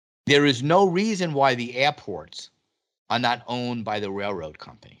There is no reason why the airports are not owned by the railroad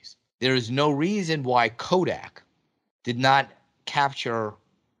companies. There is no reason why Kodak did not capture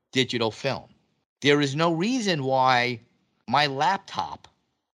digital film. There is no reason why my laptop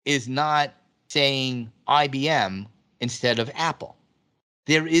is not saying IBM instead of Apple.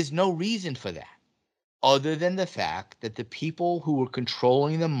 There is no reason for that other than the fact that the people who were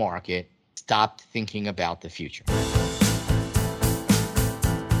controlling the market stopped thinking about the future.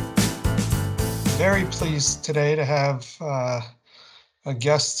 Very pleased today to have a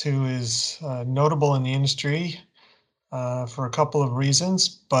guest who is notable in the industry for a couple of reasons,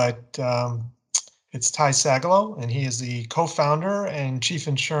 but it's Ty Sagalow, and he is the co-founder and chief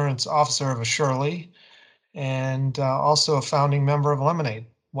insurance officer of Assurely, and also a founding member of Lemonade.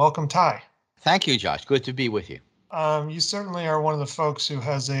 Welcome, Ty. Thank you, Josh. Good to be with you. You certainly are one of the folks who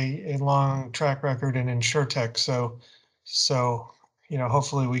has a long track record in Insurtech, so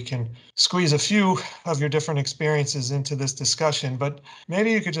hopefully we can squeeze a few of your different experiences into this discussion. But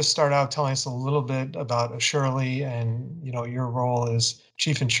maybe you could just start out telling us a little bit about Assurely and your role as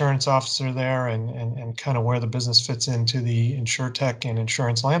chief insurance officer there, and kind of where the business fits into the Insurtech and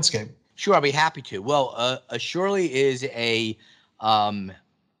insurance landscape. Sure, I'll be happy to. Well, Assurely is a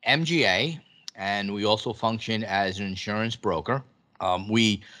MGA, and we also function as an insurance broker.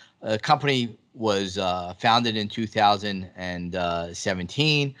 The company was founded in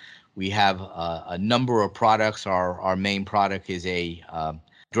 2017. We have a number of products. Our main product is a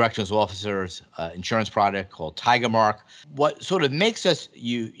director's officer's insurance product called Tigermark. What sort of makes us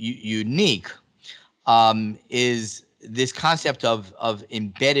unique is this concept of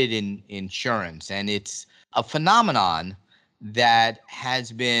embedded in insurance, and it's a phenomenon that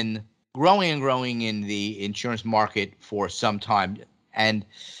has been growing and growing in the insurance market for some time, and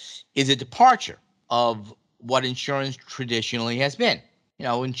is a departure of what insurance traditionally has been.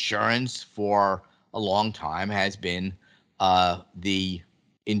 Insurance for a long time has been the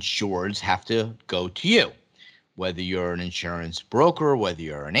insureds have to go to you, whether you're an insurance broker, whether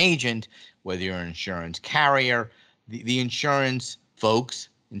you're an agent, whether you're an insurance carrier. The insurance folks,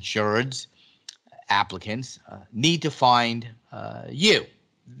 insureds, applicants need to find you.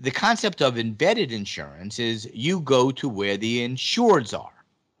 The concept of embedded insurance is you go to where the insureds are.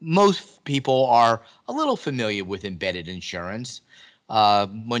 Most people are a little familiar with embedded insurance.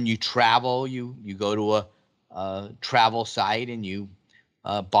 When you travel, you go to a travel site and you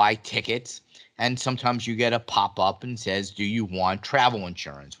buy tickets, and sometimes you get a pop-up and says, do you want travel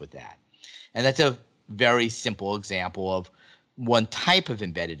insurance with that? And that's a very simple example of one type of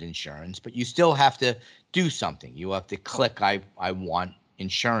embedded insurance, but you still have to do something. You have to click, I want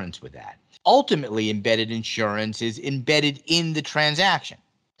insurance with that. Ultimately, embedded insurance is embedded in the transaction.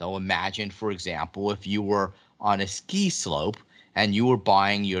 So imagine, for example, if you were on a ski slope and you were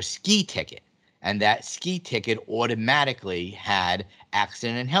buying your ski ticket, and that ski ticket automatically had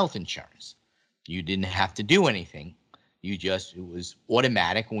accident and health insurance. You didn't have to do anything. It was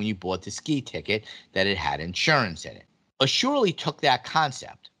automatic when you bought the ski ticket that it had insurance in it. Assurely took that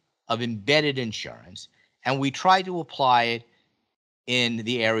concept of embedded insurance, and we tried to apply it in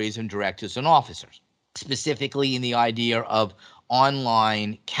the areas of directors and officers, specifically in the idea of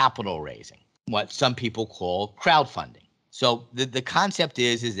online capital raising, what some people call crowdfunding. So the concept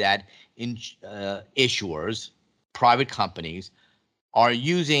is that issuers, private companies, are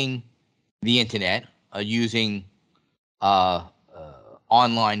using the internet, are using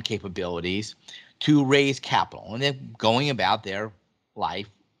online capabilities to raise capital, and they're going about their life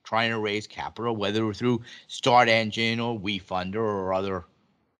trying to raise capital, whether through Start Engine or WeFunder or other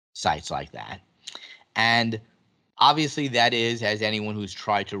sites like that. And obviously that is, as anyone who's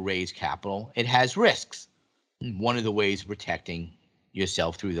tried to raise capital, it has risks. One of the ways of protecting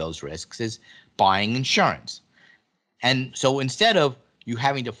yourself through those risks is buying insurance. And so instead of you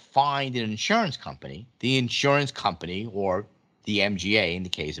having to find an insurance company, the insurance company, or the MGA in the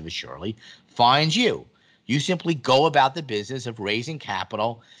case of Assurely, finds you. You simply go about the business of raising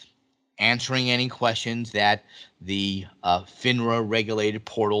capital, answering any questions that the FINRA regulated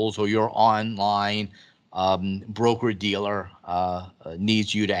portals or your online broker-dealer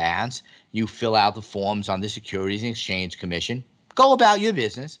needs you to ask. You fill out the forms on the Securities and Exchange Commission, go about your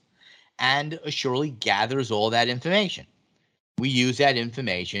business, and Assurely gathers all that information. We use that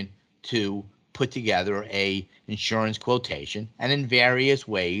information to put together a insurance quotation, and in various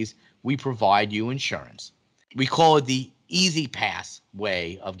ways, we provide you insurance. We call it the easy pass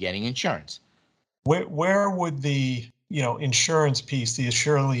way of getting insurance. Where would the insurance piece, the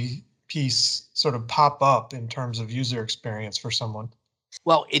Assurely piece, sort of pop up in terms of user experience for someone?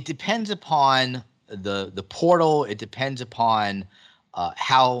 Well, it depends upon the portal. It depends upon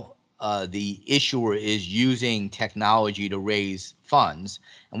how the issuer is using technology to raise funds,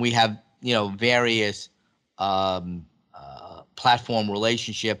 and we have various platform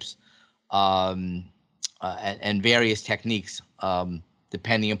relationships and various techniques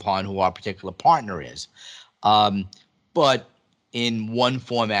depending upon who our particular partner is. But in one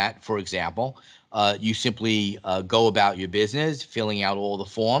format, for example, you simply go about your business, filling out all the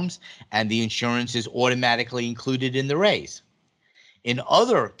forms, and the insurance is automatically included in the raise. In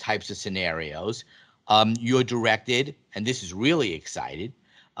other types of scenarios, you're directed, and this is really exciting,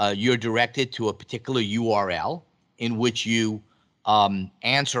 you're directed to a particular URL in which you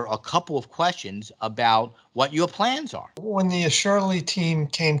answer a couple of questions about what your plans are. When the Assurely team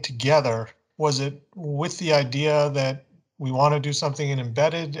came together, was it with the idea that we want to do something in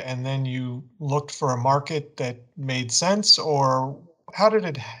embedded, and then you looked for a market that made sense, or how did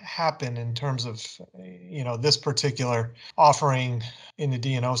it happen in terms of, this particular offering in the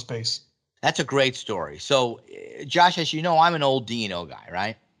D&O space? That's a great story. So, Josh, as you know, I'm an old D&O guy,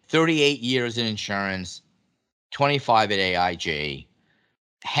 right? 38 years in insurance, 25 at AIG.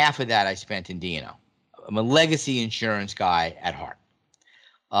 Half of that I spent in D&O. I'm a legacy insurance guy at heart,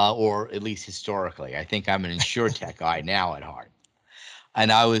 or at least historically. I think I'm an Insurtech guy now at heart.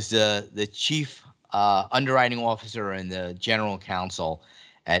 And I was the chief underwriting officer and the general counsel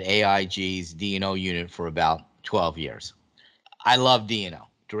at AIG's D&O unit for about 12 years. I love D&O,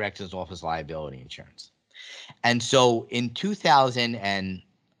 Director's Office Liability Insurance. And so in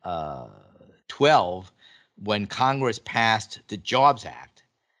 2012, when Congress passed the Jobs Act,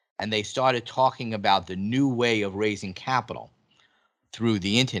 and they started talking about the new way of raising capital through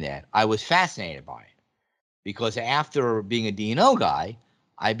the internet, I was fascinated by it. Because after being a D&O guy,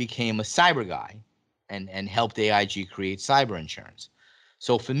 I became a cyber guy and helped AIG create cyber insurance.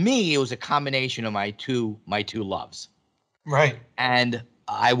 So for me, it was a combination of my two loves. Right. And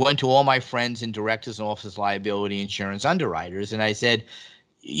I went to all my friends in Directors and Office Liability Insurance underwriters, and I said,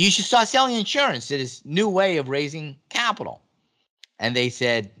 you should start selling insurance to this new way of raising capital. And they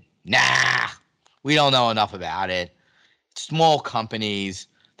said, nah, we don't know enough about it. Small companies,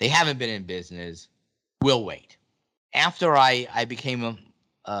 they haven't been in business. We'll wait. After I became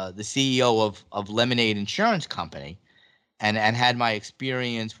the CEO of Lemonade Insurance Company and had my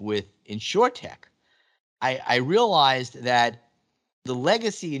experience with Insurtech, I realized that the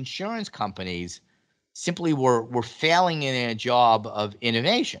legacy insurance companies simply were failing in their job of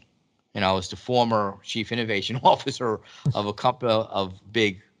innovation. As the former chief innovation officer of a couple of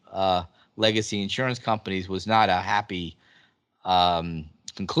big legacy insurance companies, was not a happy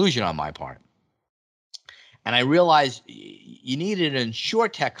conclusion on my part. And I realized you needed an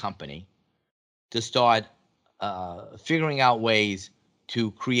Insurtech company to start figuring out ways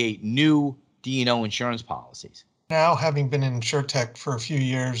to create new D&O insurance policies. Now, having been in Insurtech for a few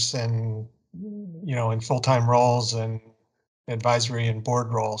years and, in full-time roles and advisory and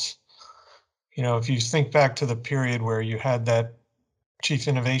board roles, if you think back to the period where you had that chief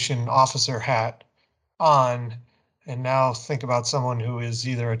innovation officer hat on, and now think about someone who is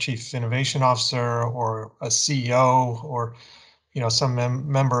either a chief innovation officer or a CEO or, some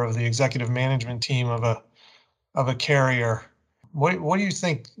member of the executive management team of a carrier. What do you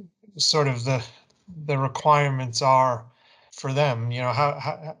think sort of the requirements are for them?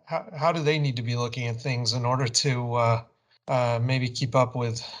 How do they need to be looking at things in order to maybe keep up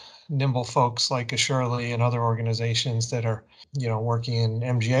with nimble folks like Assurely and other organizations that are, working in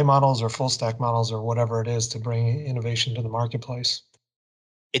MGA models or full stack models or whatever it is to bring innovation to the marketplace?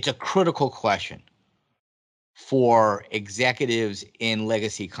 It's a critical question for executives in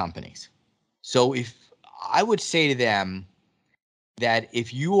legacy companies. So if I would say to them that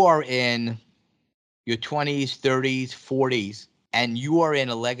if you are in your 20s, 30s, 40s, and you are in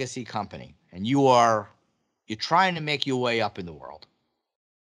a legacy company and you're trying to make your way up in the world,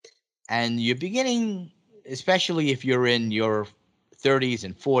 and you're beginning, especially if you're in your 30s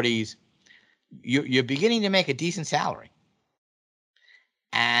and 40s, you're beginning to make a decent salary.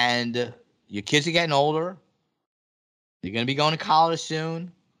 And your kids are getting older. You're going to be going to college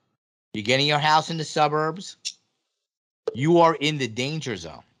soon. You're getting your house in the suburbs. You are in the danger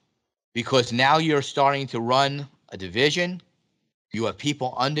zone because now you're starting to run a division. You have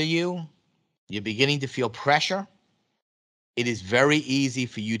people under you. You're beginning to feel pressure. It is very easy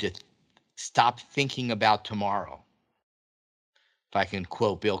for you to stop thinking about tomorrow. If I can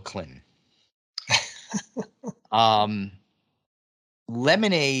quote Bill Clinton.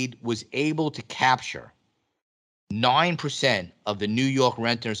 Lemonade was able to capture 9% of the New York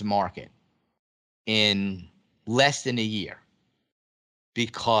renters market in less than a year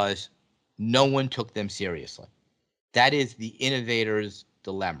because no one took them seriously. That is the innovator's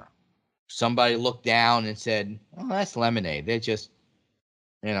dilemma. somebody looked down and said, "Oh, that's lemonade. They're just,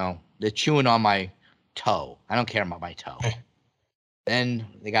 they're chewing on my toe. I don't care about my toe." Then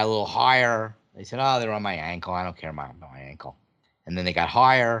they got a little higher. They said, "Oh, they're on my ankle. I don't care about my ankle." And then they got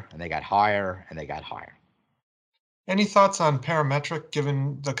higher, and they got higher, and they got higher. Any thoughts on parametric,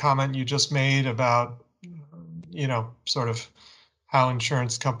 given the comment you just made about, sort of how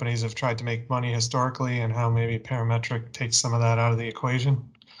insurance companies have tried to make money historically and how maybe parametric takes some of that out of the equation?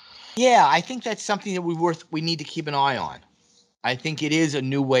 Yeah, I think that's something that we need to keep an eye on. I think it is a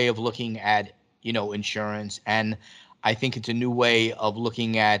new way of looking at, insurance, and I think it's a new way of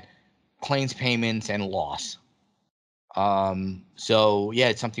looking at claims payments and loss. So yeah,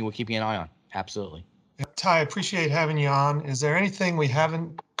 it's something we're keeping an eye on. Absolutely. Ty, I appreciate having you on. Is there anything we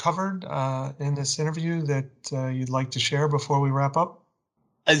haven't covered in this interview that you'd like to share before we wrap up?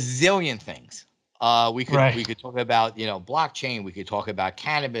 A zillion things. We could Right. we could talk about, blockchain. We could talk about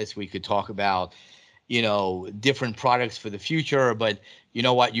cannabis. We could talk about, different products for the future. But you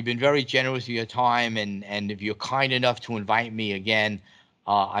know what? You've been very generous with your time, and if you're kind enough to invite me again,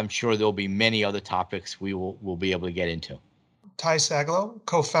 I'm sure there'll be many other topics we'll be able to get into. Ty Sagalow,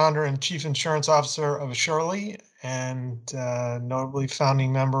 co-founder and chief insurance officer of Surely, and notably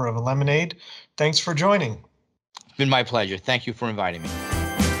founding member of Lemonade. Thanks for joining. It's been my pleasure. Thank you for inviting me.